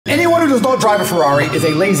Anyone who does not drive a Ferrari is a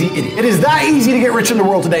lazy idiot. It is that easy to get rich in the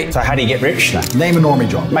world today. So how do you get rich then? Name a normie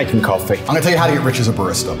job. Making coffee. I'm gonna tell you how to get rich as a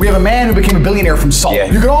barista. We have a man who became a billionaire from salt. Yeah.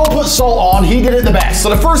 You can all put salt on, he did it the best. So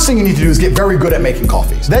the first thing you need to do is get very good at making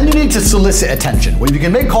coffees. Then you need to solicit attention. Well, you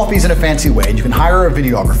can make coffees in a fancy way, you can hire a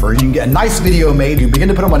videographer, you can get a nice video made, you begin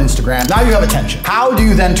to put them on Instagram. Now you have attention. How do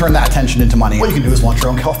you then turn that attention into money? What you can do is launch your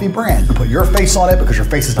own coffee brand. You put your face on it because your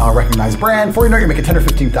face is now a recognized brand. Before you know it, you're making $10,000 or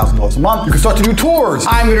 $15,000 a month. You can start to do tours.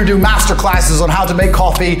 I'm gonna do master classes on how to make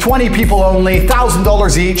coffee, 20 people only,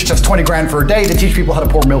 $1,000 each, just 20 grand for a day to teach people how to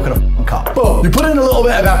pour milk in a cup. Boom. You put in a little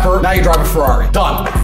bit of effort, now you drive a Ferrari. Done.